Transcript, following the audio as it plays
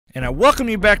And I welcome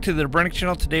you back to the Brennick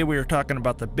Channel. Today we are talking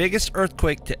about the biggest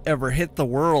earthquake to ever hit the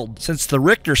world since the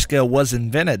Richter scale was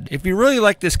invented. If you really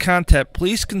like this content,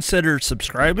 please consider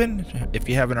subscribing if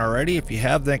you haven't already. If you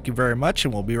have, thank you very much,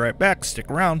 and we'll be right back.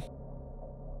 Stick around.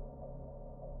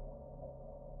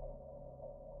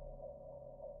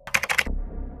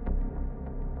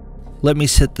 Let me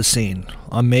set the scene.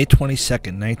 On May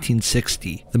 22nd,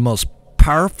 1960, the most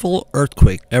powerful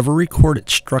earthquake ever recorded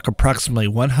struck approximately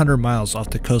 100 miles off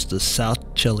the coast of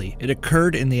South Chile. It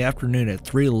occurred in the afternoon at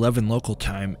 3:11 local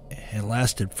time and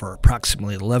lasted for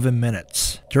approximately 11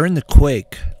 minutes. During the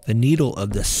quake, the needle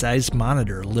of the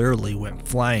seismometer literally went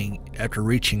flying after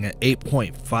reaching an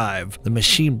 8.5. The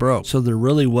machine broke, so there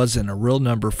really wasn't a real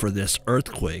number for this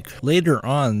earthquake. Later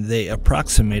on, they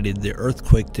approximated the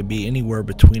earthquake to be anywhere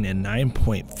between a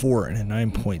 9.4 and a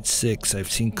 9.6.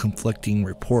 I've seen conflicting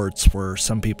reports where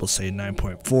some people say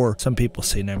 9.4, some people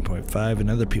say 9.5, and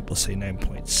other people say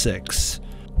 9.6.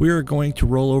 We are going to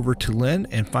roll over to Lynn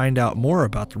and find out more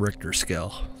about the Richter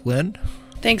scale. Lynn?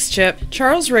 Thanks, Chip.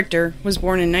 Charles Richter was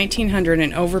born in 1900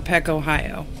 in Overpeck,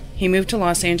 Ohio. He moved to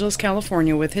Los Angeles,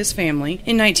 California with his family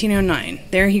in 1909.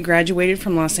 There he graduated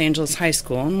from Los Angeles High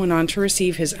School and went on to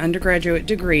receive his undergraduate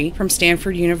degree from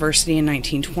Stanford University in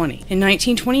 1920. In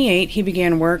 1928, he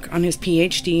began work on his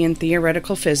PhD in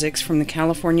theoretical physics from the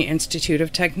California Institute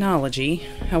of Technology.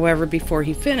 However, before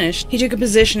he finished, he took a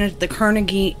position at the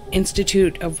Carnegie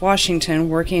Institute of Washington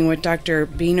working with Dr.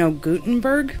 Bino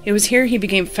Gutenberg. It was here he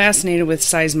became fascinated with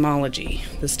seismology,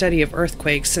 the study of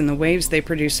earthquakes and the waves they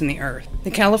produce in the earth.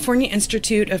 The California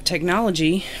Institute of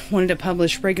Technology wanted to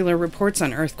publish regular reports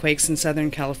on earthquakes in Southern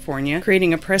California,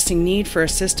 creating a pressing need for a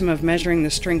system of measuring the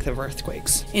strength of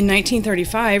earthquakes. In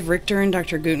 1935, Richter and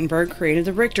Dr. Gutenberg created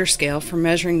the Richter Scale for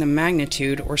measuring the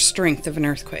magnitude or strength of an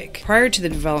earthquake. Prior to the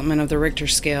development of the Richter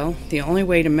Scale, the only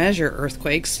way to measure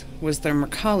earthquakes was the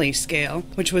Mercalli scale,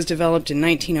 which was developed in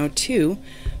 1902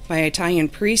 by Italian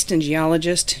priest and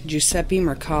geologist Giuseppe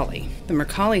Mercalli. The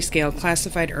Mercalli scale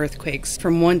classified earthquakes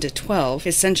from 1 to 12,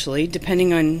 essentially,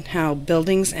 depending on how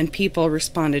buildings and people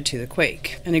responded to the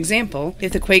quake. An example,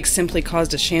 if the quake simply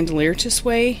caused a chandelier to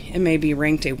sway, it may be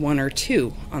ranked a 1 or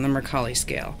 2 on the Mercalli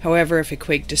scale. However, if a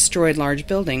quake destroyed large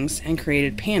buildings and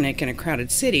created panic in a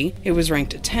crowded city, it was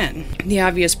ranked a 10. The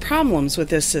obvious problems with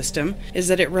this system is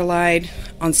that it relied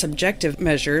on subjective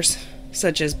measures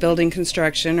such as building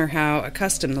construction or how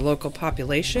accustomed the local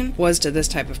population was to this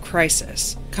type of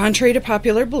crisis. Contrary to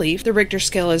popular belief, the Richter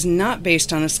scale is not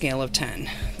based on a scale of 10.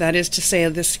 That is to say,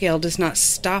 this scale does not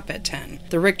stop at 10.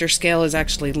 The Richter scale is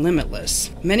actually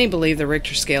limitless. Many believe the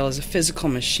Richter scale is a physical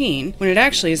machine, when it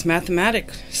actually is a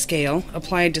mathematical scale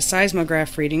applied to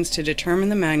seismograph readings to determine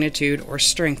the magnitude or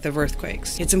strength of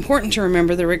earthquakes. It's important to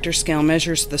remember the Richter scale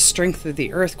measures the strength of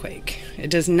the earthquake. It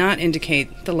does not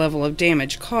indicate the level of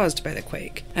damage caused by the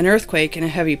quake. An earthquake in a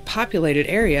heavy populated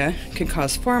area could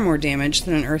cause far more damage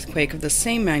than an earthquake of the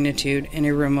same magnitude in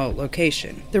a remote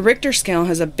location. The Richter scale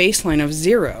has a baseline of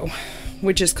 0,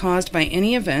 which is caused by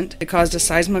any event that caused a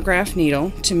seismograph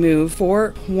needle to move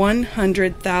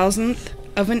 4/100,000th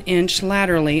of an inch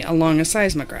laterally along a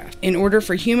seismograph. In order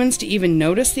for humans to even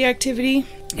notice the activity,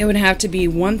 it would have to be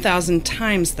 1,000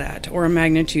 times that, or a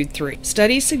magnitude 3.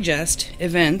 Studies suggest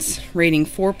events rating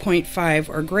 4.5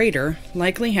 or greater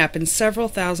likely happen several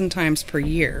thousand times per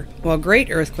year, while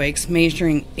great earthquakes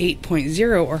measuring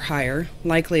 8.0 or higher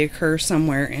likely occur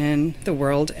somewhere in the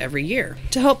world every year.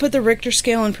 To help put the Richter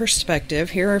scale in perspective,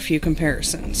 here are a few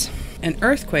comparisons. An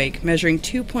earthquake measuring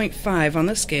 2.5 on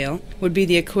the scale would be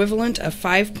the equivalent of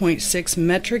 5.6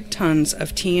 metric tons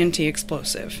of TNT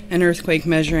explosive. An earthquake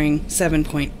measuring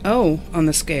 7.0 on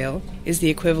the scale is the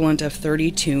equivalent of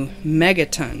 32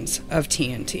 megatons of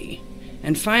TNT.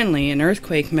 And finally, an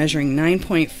earthquake measuring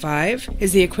 9.5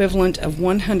 is the equivalent of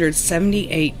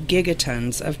 178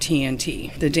 gigatons of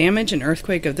TNT. The damage an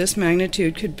earthquake of this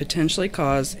magnitude could potentially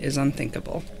cause is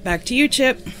unthinkable. Back to you,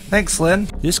 Chip. Thanks, Lynn.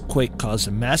 This quake caused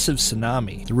a massive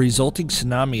tsunami. The resulting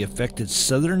tsunami affected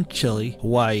southern Chile,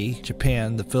 Hawaii,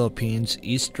 Japan, the Philippines,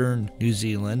 eastern New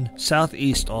Zealand,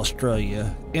 southeast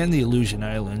Australia, and the Aleutian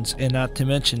Islands, and not to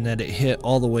mention that it hit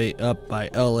all the way up by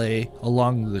LA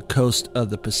along the coast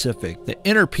of the Pacific. The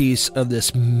inner piece of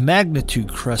this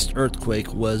magnitude crust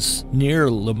earthquake was near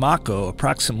Lamage,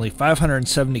 approximately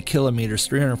 570 kilometers,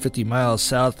 350 miles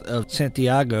south of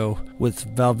Santiago, with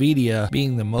Valdivia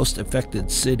being the most affected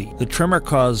city. The tremor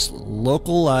caused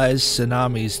localized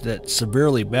tsunamis that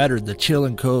severely battered the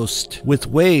Chilean coast, with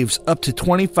waves up to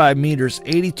 25 meters,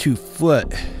 82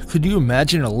 foot. Could you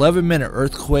imagine an 11-minute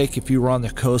earthquake if you were on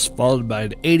the coast, followed by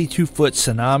an 82-foot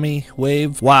tsunami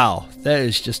wave? Wow, that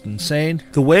is just insane.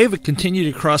 The wave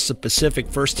continued across the Pacific,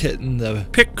 first hitting the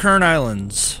Pitcairn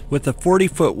Islands with a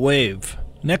 40-foot wave.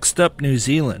 Next up, New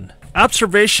Zealand.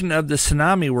 Observation of the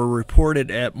tsunami were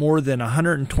reported at more than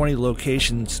 120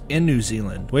 locations in New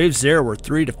Zealand. Waves there were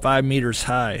 3 to 5 meters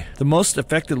high. The most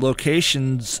affected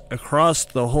locations across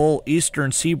the whole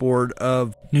eastern seaboard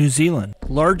of New Zealand.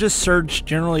 Largest surge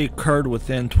generally occurred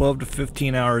within 12 to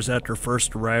 15 hours after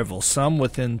first arrival, some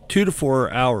within 2 to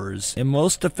 4 hours. In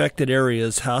most affected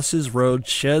areas, houses, roads,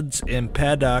 sheds, and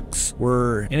paddocks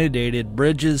were inundated.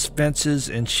 Bridges, fences,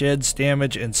 and sheds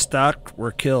damaged, and stock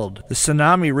were killed. The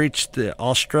tsunami reached the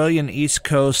Australian east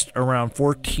coast around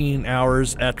 14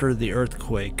 hours after the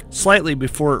earthquake, slightly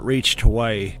before it reached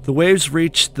Hawaii. The waves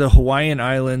reached the Hawaiian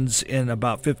Islands in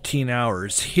about 15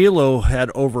 hours. Hilo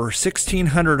had over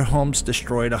 1,600 homes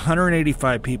destroyed,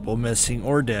 185 people missing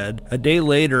or dead. A day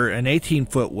later, an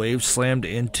 18-foot wave slammed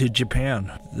into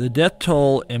Japan. The death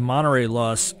toll and monetary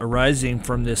loss arising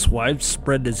from this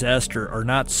widespread disaster are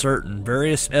not certain.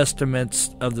 Various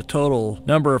estimates of the total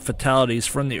number of fatalities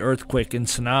from the earthquake and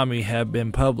tsunami have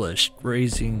been published,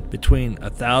 raising between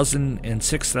 1,000 and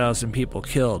 6,000 people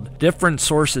killed. Different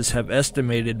sources have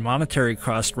estimated monetary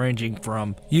costs ranging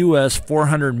from US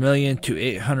 $400 million to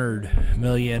 $800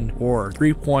 million, or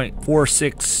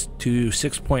 $3.46 to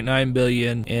 $6.9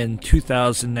 billion in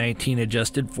 2019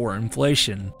 adjusted for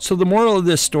inflation. So the moral of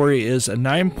this story is a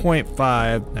 9.5,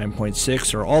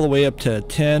 9.6, or all the way up to a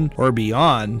 10 or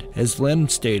beyond, as Lynn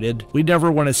stated. We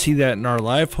never want to see that in our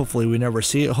life. Hopefully we never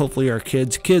see it. Hopefully our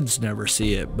kids never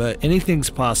see it. But anything's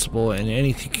possible, and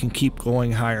anything can keep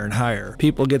going higher and higher.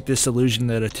 People get this illusion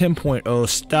that a 10.0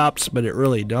 stops, but it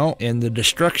really don't, and the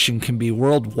destruction can be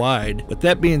worldwide. With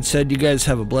that being said, you guys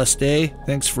have a blessed day.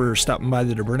 Thanks for stopping by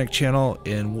the Dobernik channel,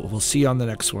 and we'll see you on the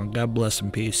next one. God bless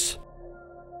and peace.